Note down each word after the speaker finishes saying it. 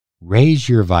Raise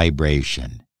your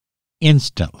vibration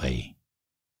instantly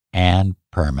and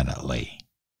permanently.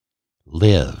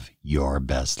 Live your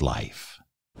best life.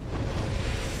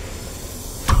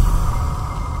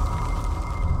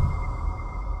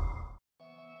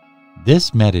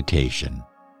 This meditation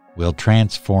will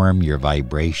transform your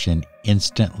vibration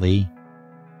instantly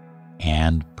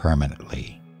and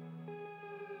permanently.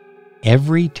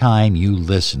 Every time you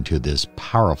listen to this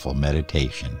powerful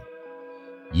meditation,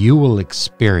 you will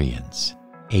experience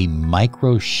a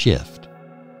micro shift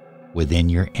within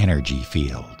your energy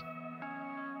field.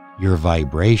 Your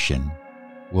vibration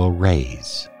will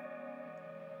raise.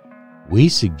 We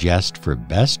suggest for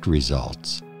best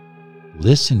results,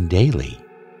 listen daily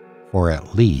for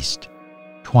at least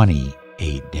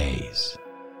 28 days.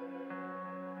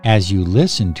 As you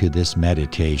listen to this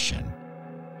meditation,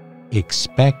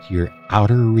 expect your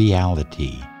outer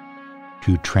reality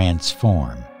to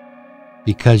transform,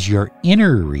 because your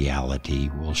inner reality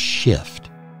will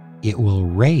shift. It will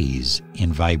raise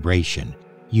in vibration.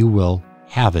 You will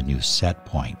have a new set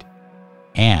point,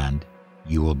 and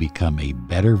you will become a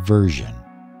better version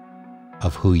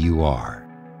of who you are.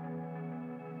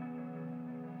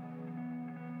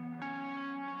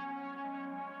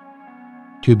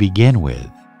 To begin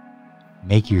with,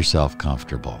 make yourself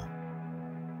comfortable.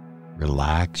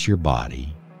 Relax your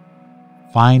body.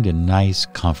 Find a nice,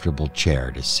 comfortable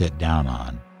chair to sit down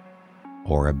on,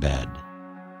 or a bed.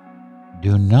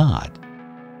 Do not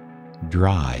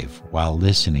drive while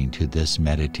listening to this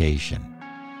meditation,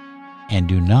 and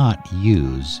do not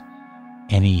use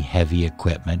any heavy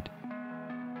equipment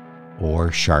or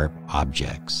sharp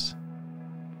objects.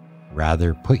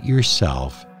 Rather, put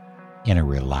yourself in a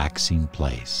relaxing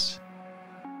place.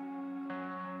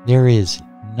 There is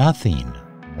nothing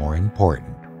more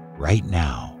important right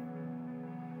now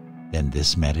than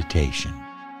this meditation.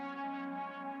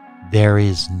 There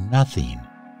is nothing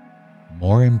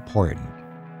more important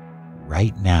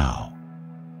right now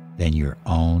than your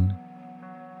own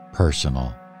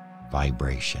personal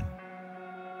vibration.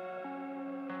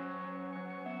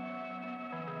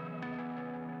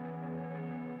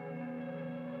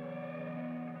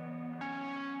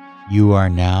 You are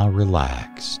now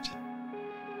relaxed.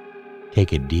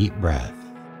 Take a deep breath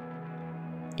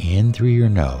in through your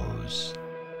nose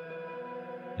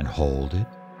and hold it,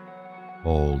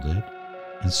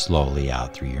 and slowly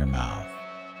out through your mouth.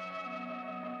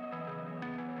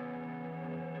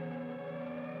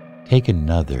 Take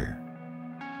another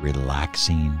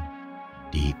relaxing,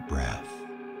 deep breath,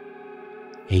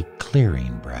 a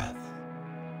clearing breath,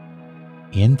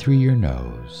 in through your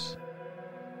nose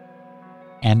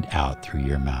and out through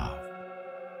your mouth.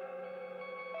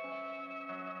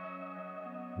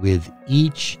 With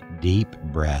each deep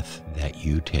breath that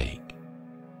you take,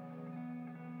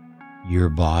 your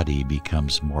body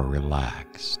becomes more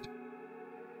relaxed.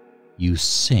 You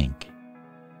sink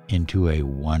into a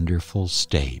wonderful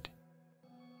state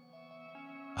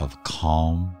of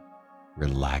calm,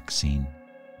 relaxing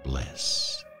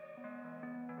bliss.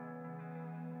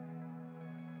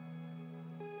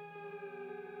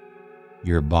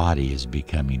 Your body is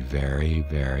becoming very,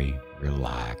 very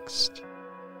relaxed.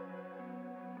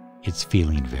 It's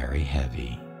feeling very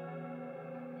heavy,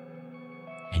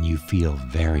 and you feel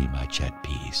very much at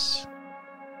peace.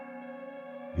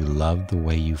 You love the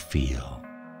way you feel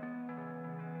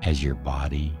as your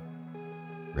body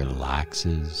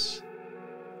relaxes,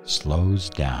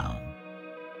 slows down,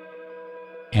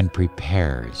 and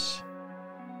prepares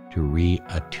to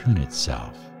reattune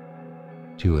itself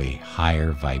to a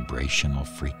higher vibrational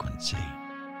frequency.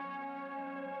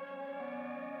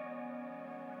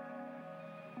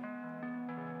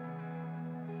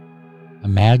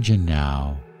 Imagine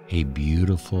now a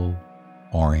beautiful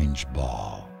orange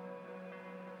ball,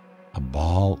 a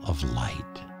ball of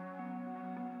light,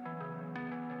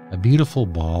 a beautiful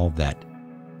ball that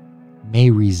may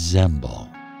resemble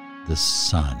the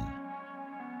sun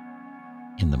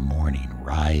in the morning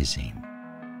rising,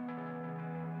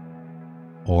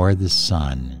 or the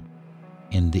sun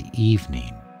in the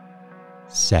evening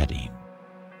setting.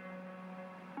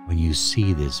 When you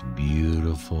see this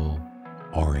beautiful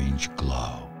orange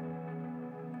glow,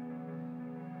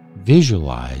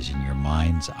 visualize in your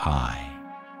mind's eye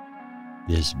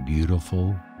this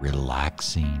beautiful,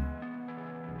 relaxing,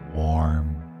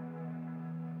 warm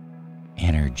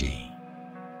energy,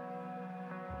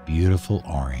 beautiful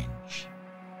orange,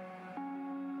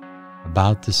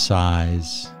 about the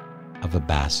size of a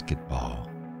basketball.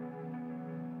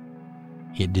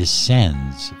 It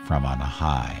descends from on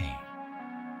high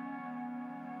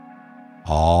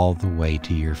all the way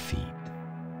to your feet,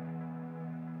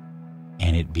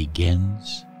 and it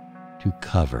begins to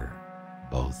cover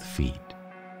both feet.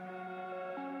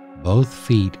 Both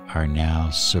feet are now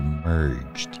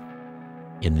submerged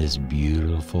in this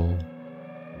beautiful,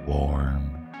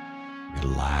 warm,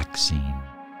 relaxing,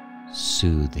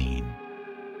 soothing,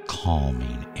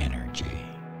 calming energy.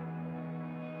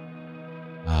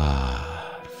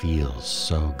 It feels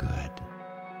so good.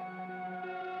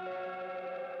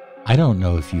 I don't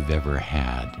know if you've ever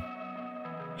had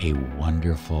a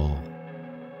wonderful,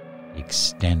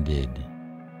 extended,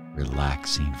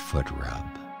 relaxing foot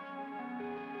rub,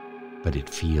 but it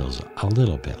feels a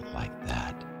little bit like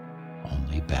that,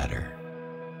 only better.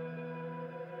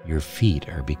 Your feet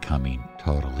are becoming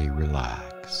totally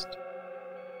relaxed.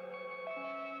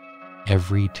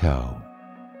 Every toe,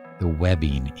 the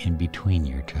webbing in between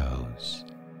your toes,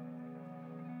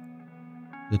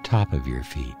 the top of your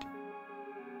feet,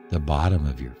 the bottom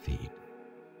of your feet,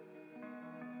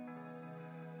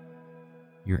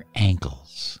 your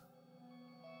ankles,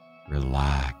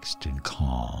 relaxed and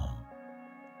calm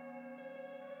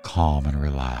and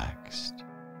relaxed.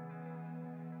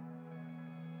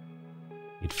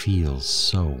 It feels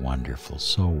so wonderful,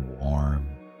 so warm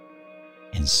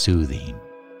and soothing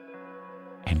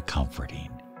and comforting.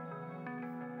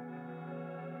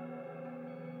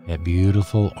 That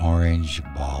beautiful orange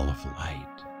ball of light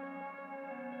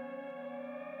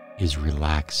is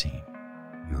relaxing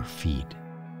your feet.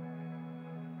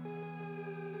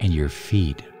 And your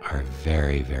feet are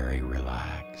very, very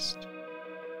relaxed.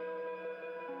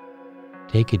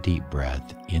 Take a deep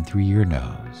breath in through your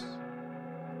nose.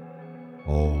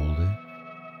 Hold it,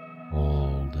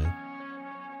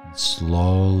 and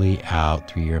slowly out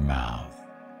through your mouth.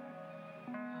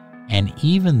 And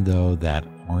even though that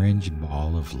orange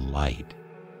ball of light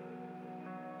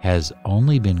has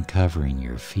only been covering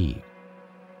your feet,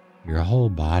 your whole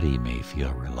body may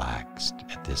feel relaxed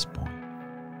at this point.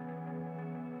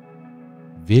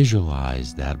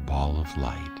 Visualize that ball of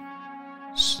light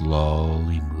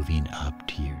slowly moving up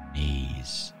to your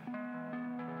knees.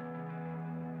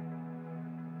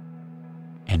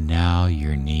 And now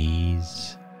your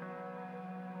knees,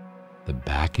 the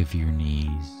back of your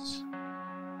knees,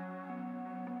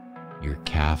 your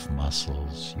calf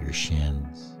muscles, your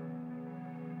shins,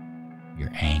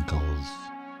 your ankles,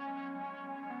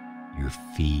 your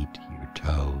feet, your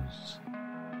toes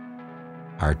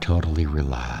are totally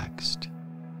relaxed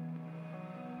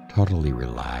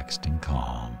and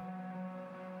calm.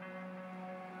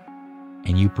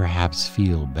 And you perhaps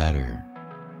feel better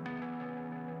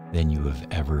than you have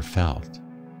ever felt,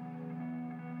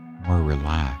 more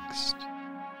relaxed,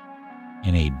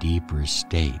 in a deeper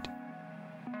state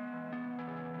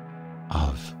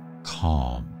of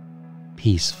calm,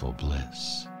 peaceful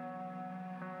bliss.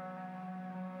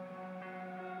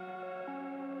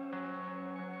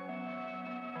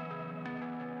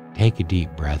 Take a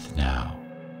deep breath now,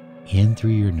 in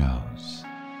through your nose.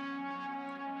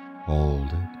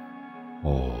 Hold it,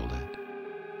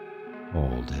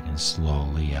 and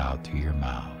slowly out through your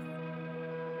mouth.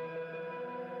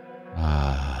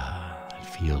 It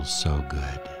feels so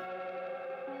good.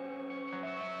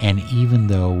 And even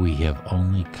though we have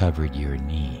only covered your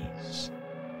knees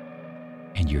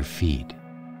and your feet,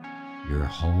 your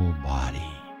whole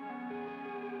body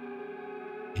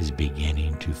is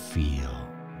beginning to feel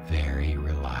very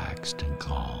relaxed and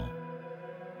calm.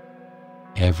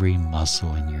 Every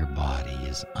muscle in your body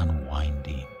is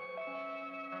unwinding,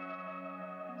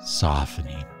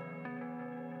 softening,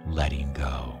 letting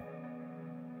go.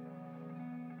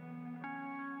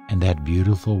 And that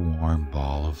beautiful warm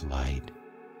ball of light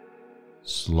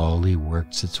slowly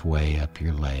works its way up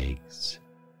your legs,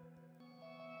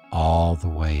 all the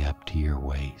way up to your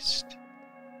waist.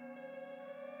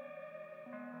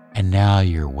 And now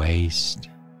your waist,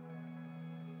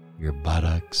 your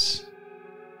buttocks,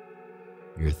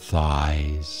 your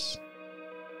thighs,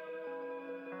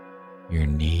 your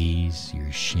knees,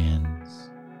 your shins,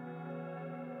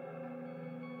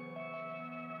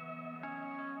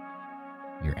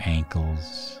 your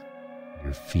ankles,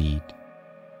 your feet,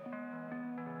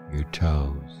 your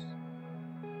toes,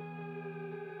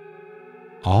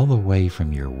 all the way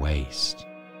from your waist,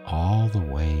 all the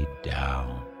way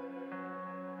down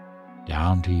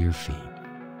to your feet,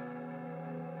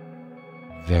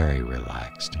 very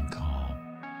relaxed and calm.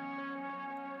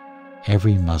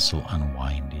 Every muscle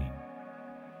unwinding,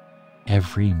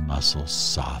 every muscle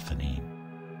softening,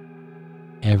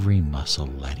 every muscle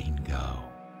letting go.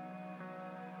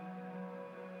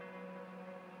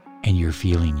 And you're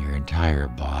feeling your entire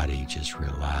body just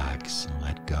relax and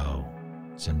let go.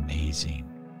 It's amazing.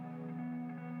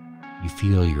 You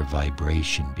feel your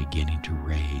vibration beginning to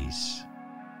raise.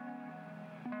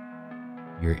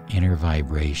 your inner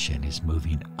vibration is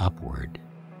moving upward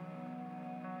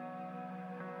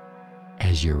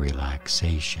as your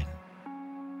relaxation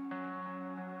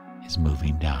is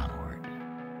moving downward,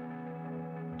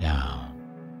 down,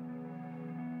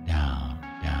 down,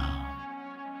 down,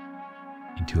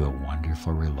 into a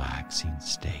wonderful relaxing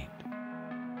state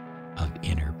of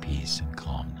inner peace and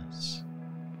calmness.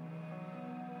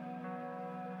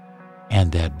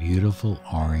 And that beautiful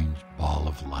orange ball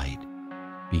of light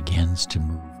begins to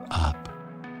move up,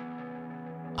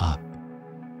 up,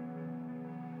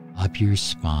 up your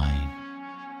spine,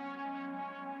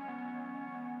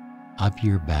 up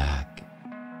your back,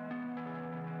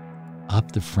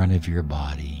 up the front of your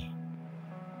body,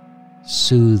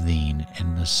 soothing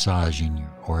and massaging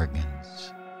your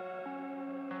organs,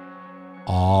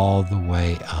 all the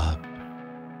way up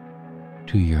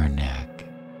to your neck.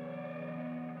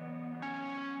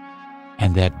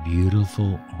 And that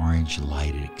beautiful orange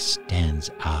light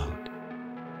extends out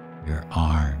your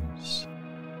arms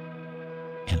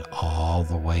and all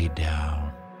the way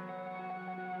down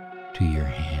to your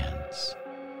hands.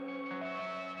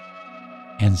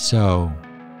 And so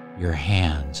your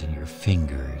hands and your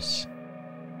fingers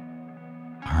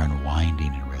are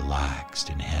unwinding and relaxed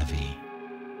and heavy.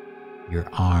 Your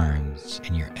arms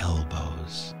and your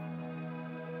elbows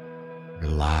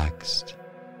relaxed,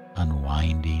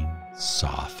 unwinding,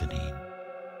 softening,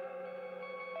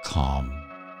 calm,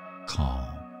 calm,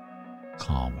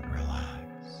 calm and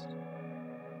relaxed.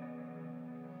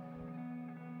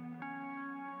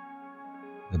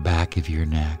 The back of your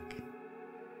neck,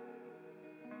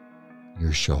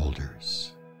 your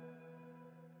shoulders,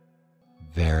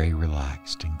 very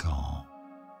relaxed and calm,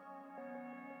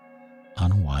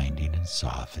 unwinding and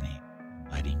softening,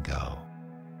 letting go.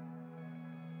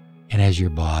 And as your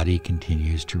body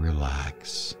continues to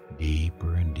relax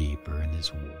deeper and deeper in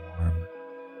this warm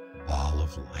ball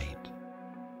of light,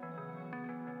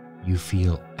 you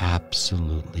feel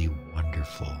absolutely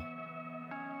wonderful,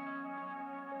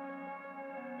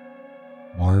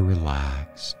 more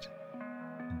relaxed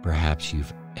than perhaps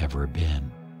you've ever been.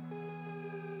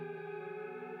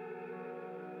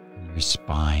 Your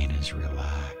spine is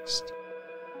relaxed.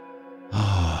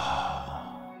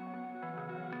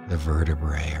 The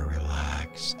vertebrae are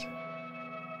relaxed.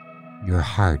 Your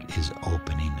heart is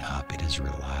opening up. It is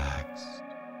relaxed.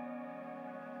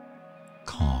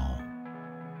 Calm,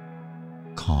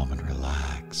 calm and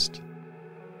relaxed.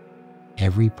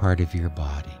 Every part of your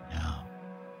body now.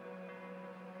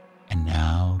 And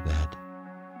now that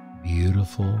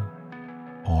beautiful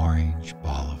orange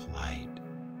ball of light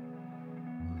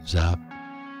moves up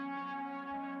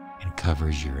and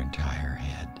covers your entire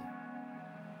head.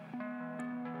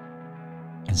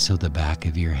 And so the back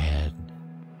of your head,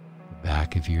 the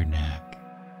back of your neck,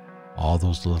 all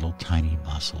those little tiny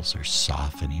muscles are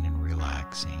softening and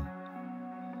relaxing.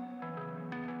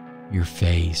 Your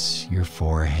face, your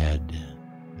forehead,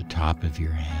 the top of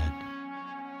your head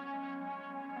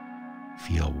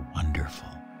feel wonderful.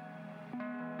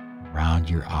 Around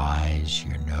your eyes,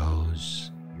 your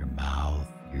nose, your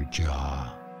mouth, your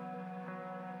jaw.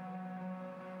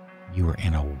 You are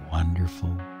in a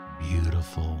wonderful,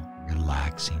 beautiful,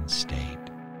 relaxing state.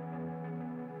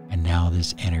 And now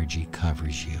this energy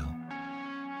covers you.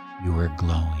 You are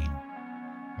glowing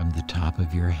from the top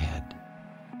of your head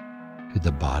to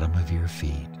the bottom of your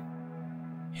feet,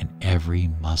 and every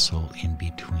muscle in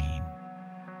between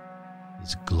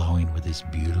is glowing with this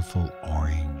beautiful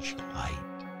orange light.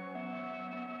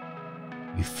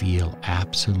 You feel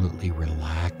absolutely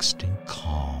relaxed and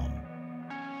calm,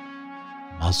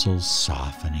 muscles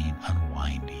softening,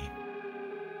 unwinding.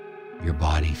 Your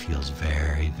body feels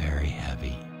very, very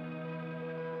heavy.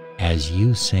 As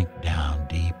you sink down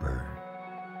deeper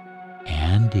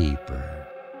and deeper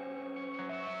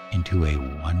into a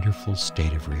wonderful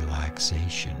state of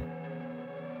relaxation,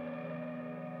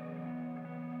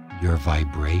 your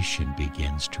vibration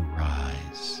begins to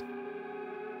rise,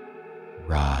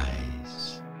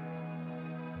 rise,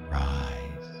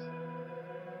 rise,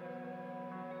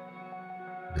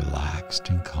 relaxed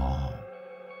and calm,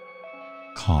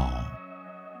 calm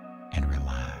and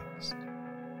relaxed.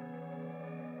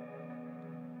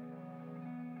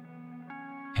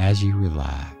 As you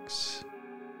relax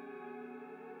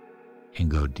and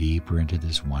go deeper into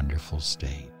this wonderful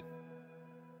state,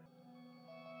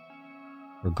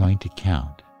 we're going to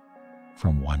count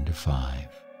from 1 to 5.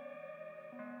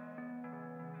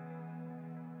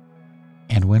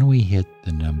 And when we hit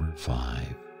the number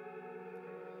 5,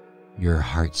 your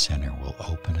heart center will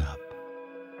open up.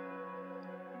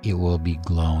 It will be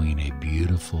glowing a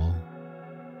beautiful,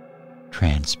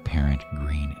 transparent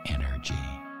green energy.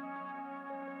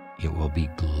 it will be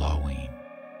glowing.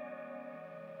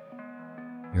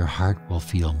 Your heart will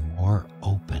feel more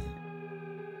open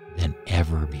than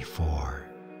ever before,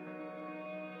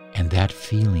 and that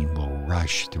feeling will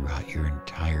rush throughout your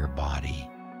entire body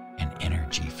and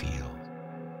energy field.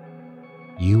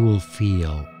 You will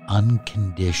feel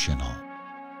unconditional,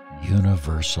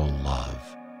 universal love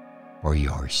for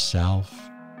yourself,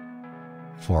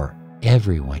 for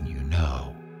everyone you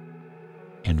know,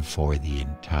 and for the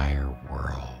entire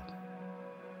world.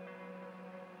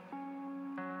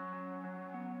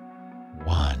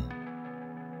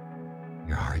 1.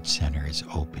 Your heart center is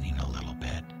opening a little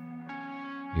bit.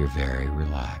 You're very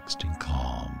relaxed and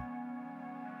calm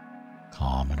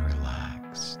and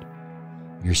relaxed.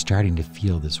 You're starting to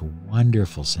feel this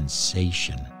wonderful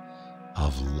sensation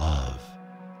of love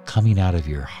coming out of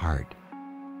your heart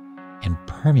and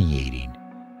permeating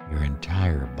your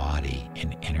entire body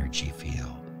and energy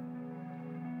field.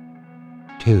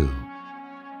 2.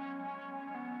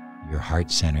 Your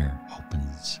heart center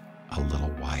opens a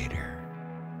little wider,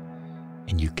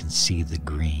 and you can see the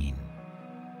green,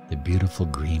 the beautiful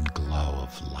green glow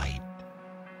of light.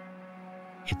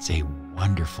 It's a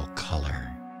wonderful color.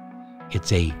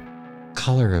 It's a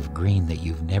color of green that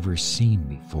you've never seen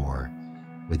before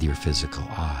with your physical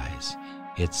eyes.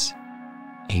 It's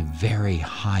a very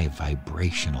high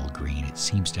vibrational green. It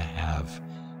seems to have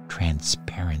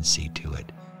transparency to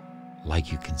it,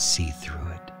 like you can see through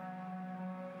it.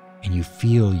 And you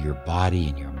feel your body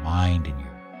and your mind and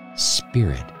your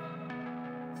spirit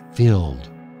filled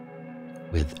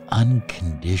with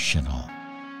unconditional,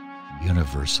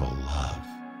 universal love.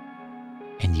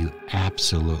 And you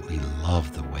absolutely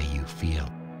love the way you feel.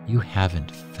 You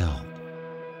haven't felt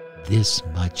this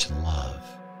much love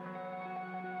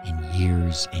in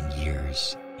years and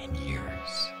years and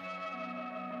years.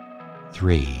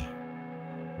 3.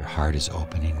 Your heart is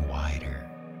opening wider.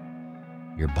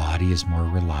 Your body is more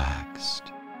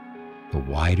relaxed. The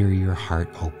wider your heart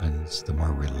opens, the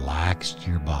more relaxed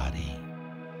your body,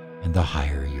 and the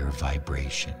higher your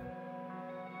vibration.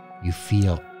 You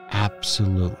feel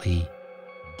absolutely,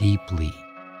 deeply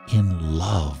in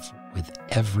love with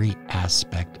every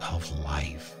aspect of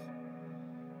life.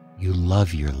 You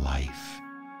love your life.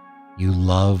 You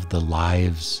love the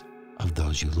lives of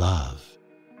those you love,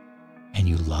 and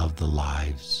you love the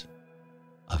lives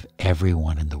of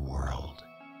everyone in the world.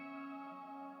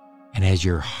 And as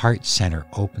your heart center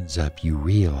opens up, you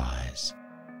realize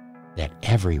that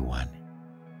everyone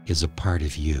is a part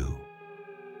of you,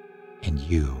 and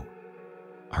you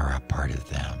are a part of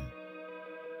them.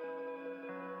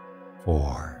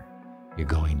 4. You're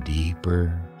going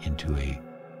deeper into a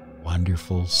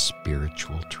wonderful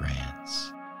spiritual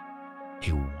trance,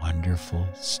 a wonderful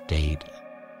state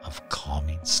of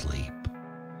calming sleep,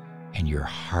 and your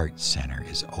heart center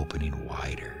is opening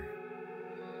wider.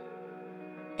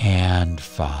 And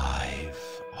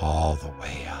 5, all the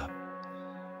way up.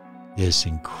 This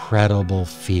incredible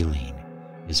feeling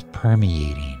is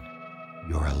permeating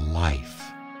your life.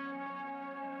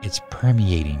 It's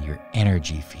permeating your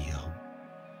energy field.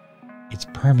 It's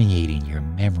permeating your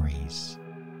memories.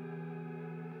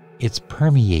 It's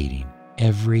permeating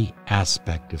every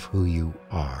aspect of who you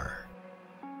are.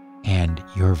 And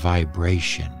your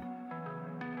vibration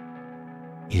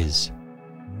is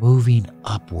moving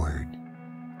upward,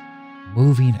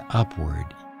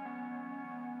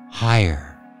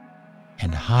 higher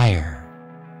and higher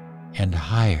and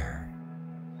higher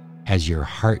as your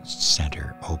heart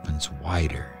center opens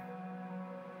wider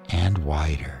and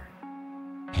wider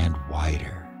and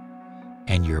wider,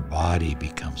 and your body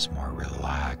becomes more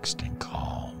relaxed and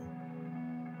calm,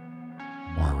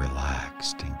 more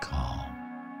relaxed and calm,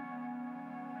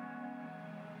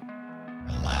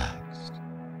 relaxed,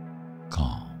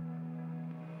 calm.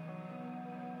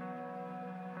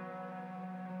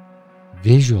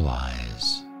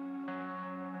 Visualize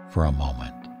for a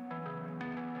moment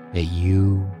that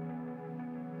you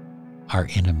are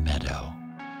in a meadow,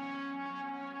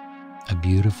 a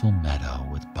beautiful meadow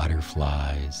with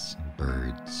butterflies and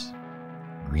birds,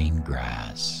 green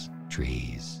grass,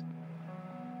 trees.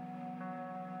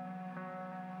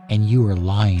 And you are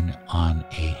lying on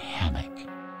a hammock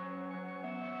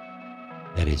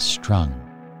that is strung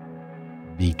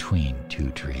between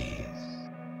 2 trees.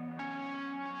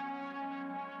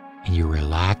 And you're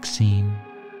relaxing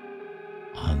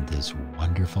on this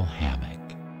wonderful hammock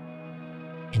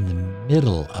in the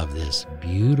middle of this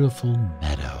beautiful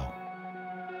meadow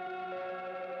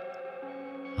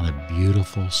on a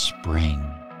beautiful spring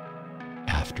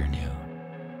afternoon.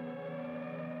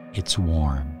 It's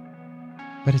warm,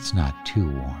 but it's not too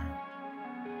warm.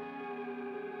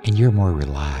 And you're more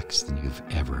relaxed than you've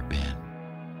ever been.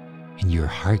 and your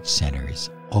heart center is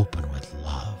open with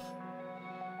love.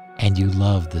 And you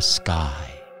love the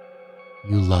sky.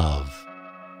 You love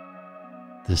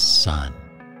the sun.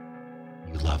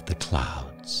 You love the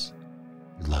clouds.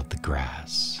 You love the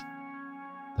grass,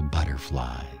 the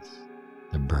butterflies,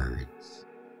 the birds,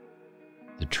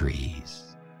 the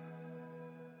trees,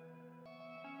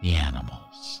 the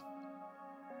animals.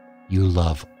 You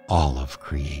love all of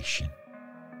creation,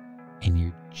 and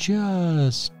you're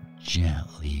just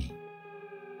gently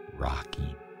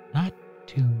rocking, not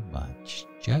too much,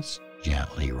 just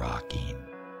gently rocking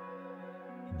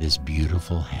in this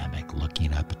beautiful hammock,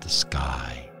 looking up at the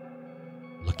sky,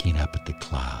 looking up at the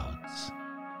clouds.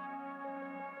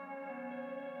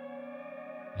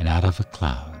 And out of a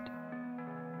cloud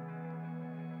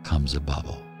comes a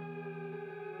bubble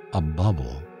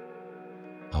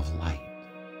of light,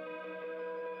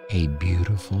 a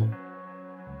beautiful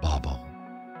bubble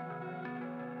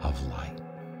of light.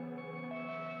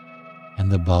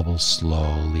 And the bubble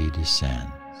slowly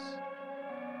descends,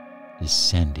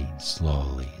 descending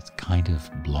slowly. It's kind of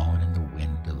blown in the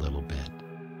wind a little bit.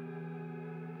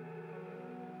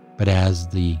 But as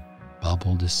the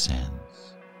bubble descends,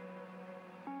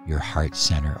 your heart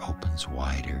center opens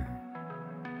wider.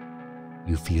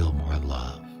 You feel more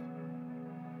love,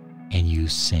 and you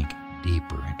sink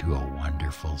deeper into a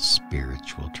wonderful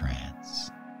spiritual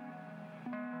trance.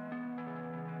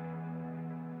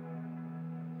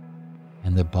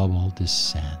 And the bubble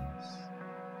descends,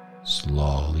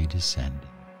 slowly descending,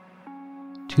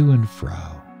 to and fro,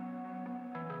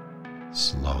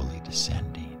 slowly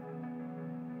descending.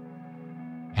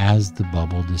 As the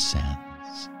bubble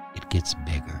descends, it gets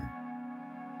bigger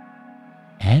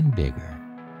and bigger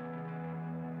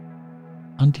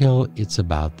until it's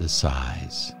about the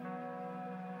size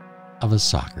of a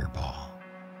soccer ball.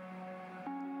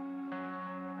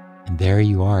 And there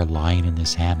you are lying in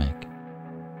this hammock,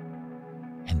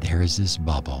 and there is this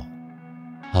bubble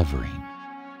hovering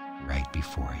right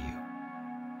before you.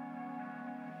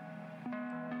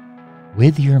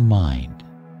 With your mind,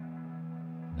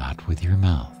 not with your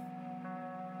mouth,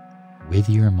 with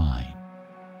your mind,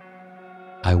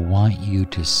 I want you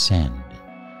to send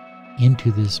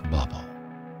into this bubble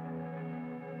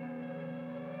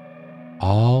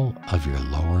all of your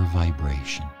lower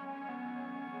vibration,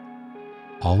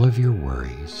 all of your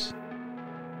worries,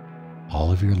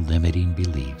 all of your limiting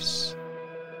beliefs,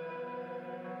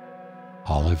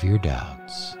 all of your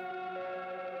doubts.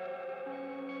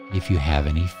 If you have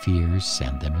any fears,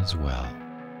 send them as well.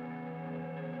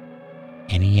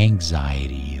 Any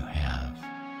anxiety you have,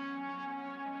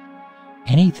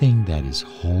 anything that is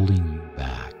holding you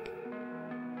back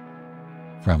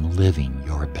from living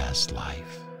your best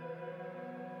life.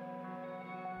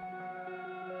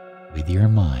 With your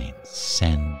mind,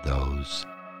 send those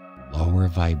lower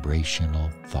vibrational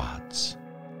thoughts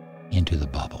into the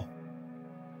bubble.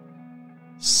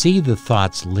 See the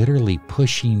thoughts literally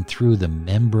pushing through the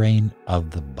membrane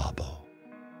of the bubble,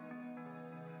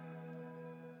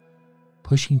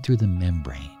 pushing through the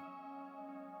membrane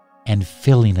and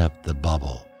filling up the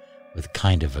bubble with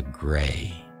kind of a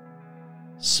gray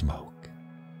smoke.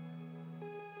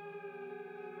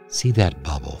 See that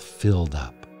bubble filled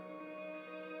up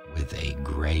with a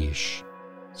grayish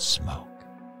smoke.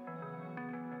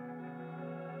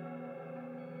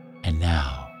 And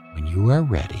now, when you are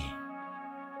ready,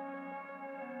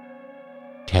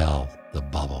 tell the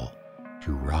bubble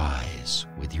to rise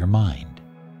with your mind.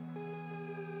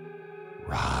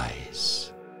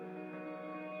 Rise,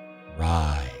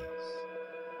 rise,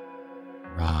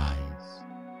 rise.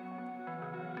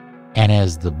 And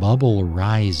as the bubble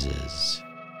rises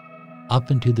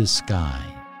up into the sky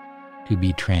to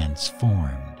be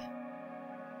transformed,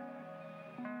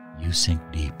 you sink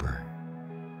deeper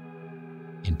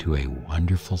into a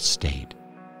wonderful state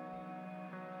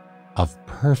of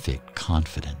perfect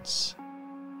confidence,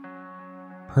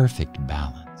 perfect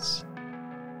balance,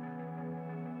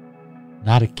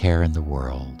 not a care in the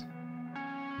world,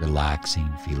 relaxing,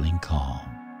 feeling calm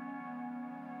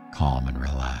and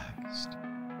relaxed.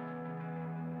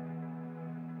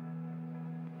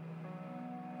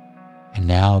 And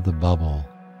now the bubble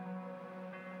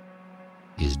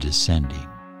is descending,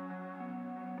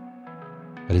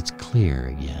 but it's clear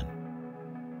again.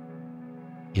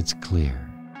 It's clear.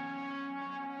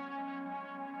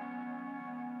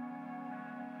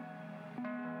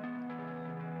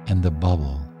 And the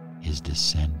bubble is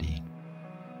descending.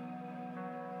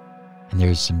 And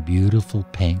there's some beautiful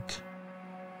pink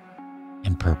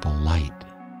and purple light,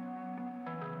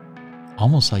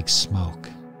 almost like smoke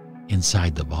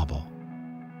inside the bubble.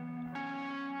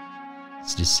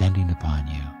 It's descending upon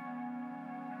you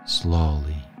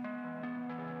slowly,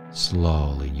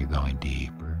 Slowly you're going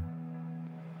deeper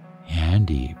and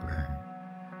deeper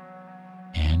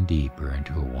and deeper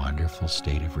into a wonderful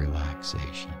state of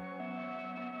relaxation.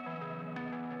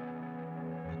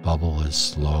 The bubble is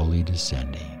slowly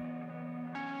descending,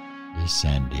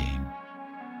 descending,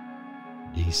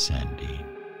 descending.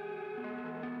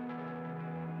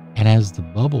 And as the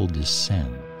bubble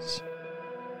descends,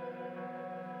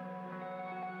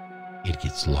 it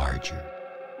gets larger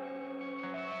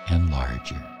and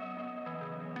larger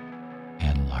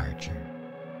and larger.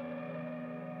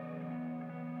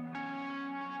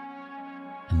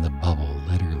 And the bubble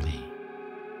literally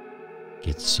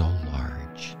gets so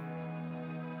large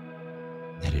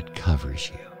that it covers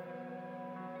you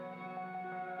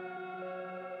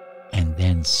and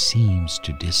then seems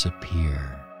to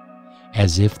disappear,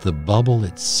 as if the bubble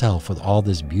itself, with all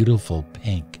this beautiful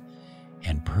pink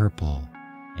and purple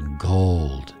and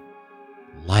gold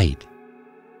light,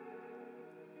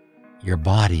 your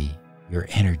body, your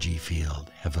energy field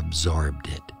have absorbed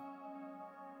it,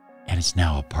 and it's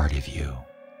now a part of you.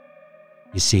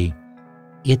 You see,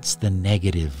 it's the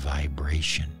negative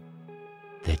vibration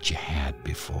that you had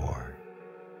before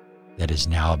that has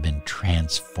now been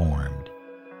transformed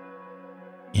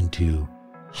into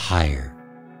higher,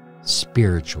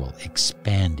 spiritual,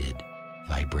 expanded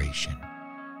vibration,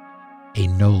 a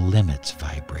no limits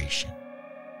vibration.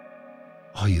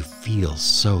 Oh, you feel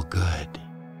so good.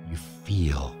 You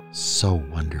feel so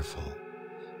wonderful.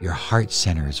 Your heart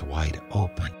center is wide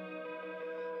open.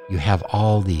 You have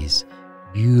all these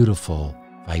beautiful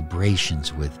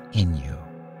vibrations within you.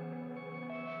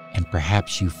 And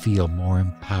perhaps you feel more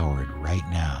empowered right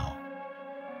now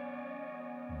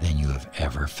than you have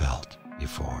ever felt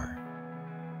before.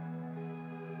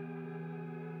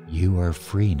 You are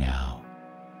free now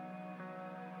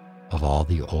of all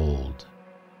the old,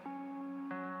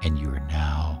 and you are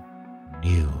now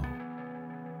new,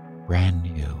 brand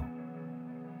new.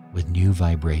 With new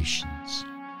vibrations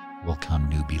will come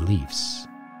new beliefs.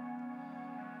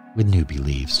 With new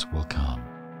beliefs will come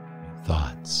new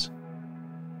thoughts.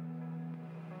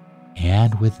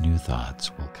 And with new thoughts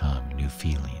will come new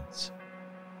feelings.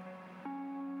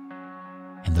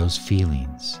 And those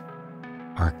feelings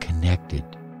are connected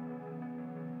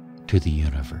to the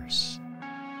universe.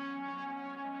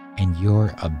 And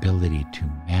your ability to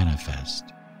manifest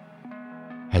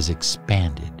has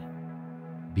expanded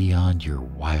beyond your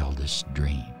wildest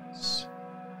dreams.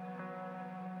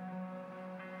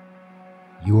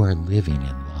 You are living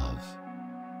in love.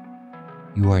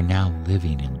 You are now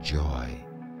living in joy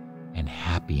and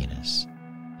happiness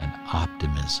and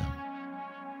optimism.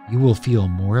 You will feel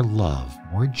more love,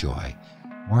 more joy,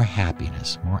 more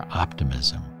happiness, more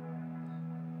optimism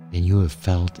than you have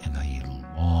felt in a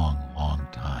long, long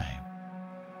time.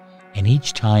 And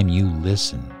each time you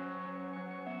listen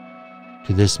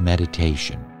to this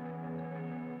meditation,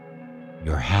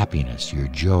 your happiness, your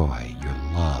joy, your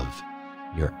love,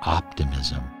 your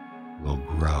optimism will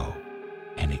grow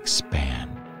and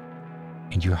expand,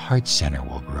 and your heart center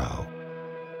will grow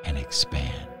and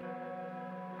expand.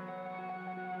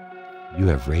 You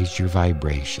have raised your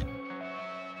vibration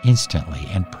instantly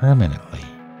and permanently,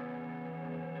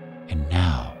 and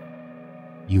now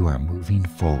you are moving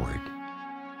forward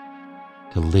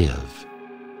to live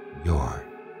your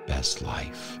best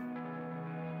life.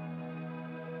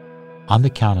 On the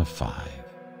count of 5,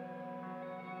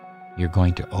 you're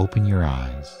going to open your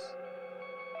eyes.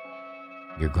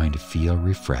 You're going to feel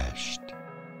refreshed.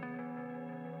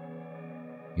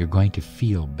 You're going to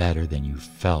feel better than you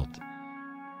felt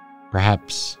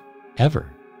perhaps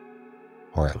ever,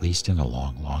 or at least in a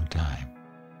long, long time.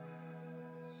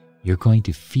 You're going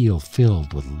to feel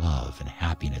filled with love and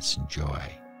happiness and joy.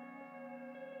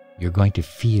 You're going to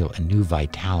feel a new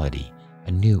vitality,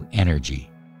 a new energy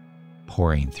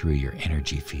pouring through your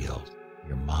energy field,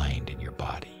 your mind and your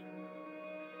body.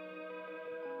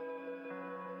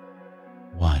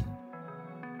 1,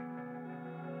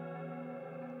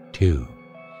 2,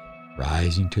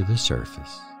 rising to the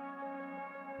surface,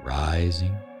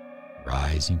 rising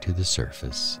to the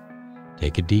surface.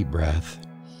 Take a deep breath.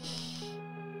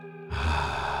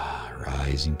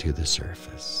 Rising to the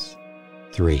surface.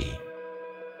 3,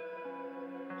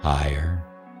 higher,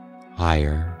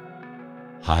 higher,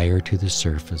 higher to the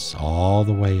surface, all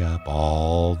the way up,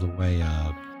 all the way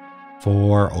up.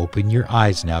 4, open your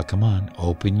eyes now, come on,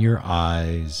 open your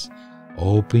eyes,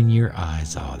 open your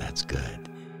eyes. Oh, that's good,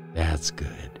 that's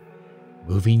good.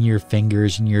 Moving your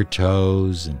fingers and your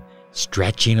toes and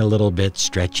stretching a little bit,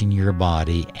 stretching your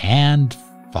body. And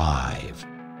 5,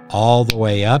 all the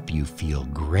way up. You feel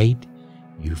great,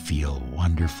 you feel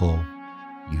wonderful,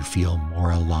 you feel more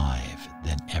alive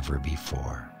than ever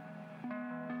before.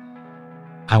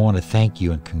 I want to thank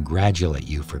you and congratulate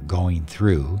you for going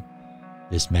through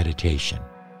this meditation.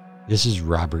 This is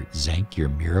Robert Zink, your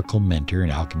miracle mentor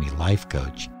and alchemy life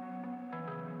coach.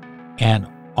 And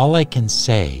all I can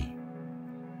say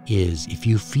is if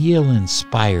you feel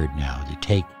inspired now to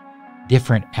take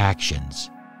different actions,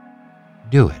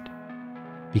 do it.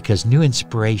 Because new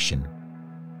inspiration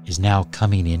is now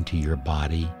coming into your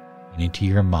body and into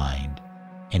your mind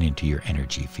and into your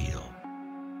energy field.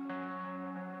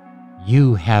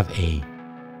 You have a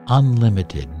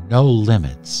unlimited, no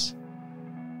limits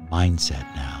mindset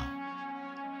now.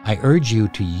 I urge you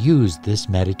to use this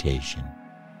meditation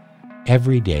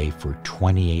every day for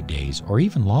 28 days or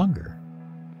even longer.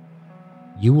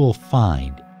 You will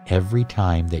find every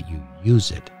time that you use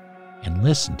it and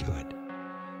listen to it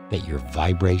that your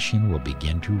vibration will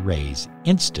begin to raise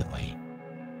instantly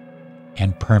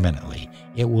and permanently.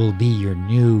 It will be your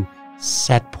new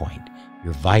set point.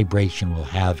 Your vibration will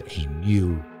have a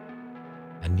new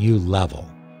level.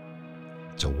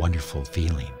 It's a wonderful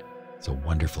feeling. It's a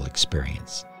wonderful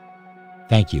experience.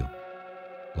 Thank you.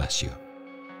 Bless you.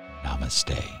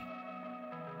 Namaste.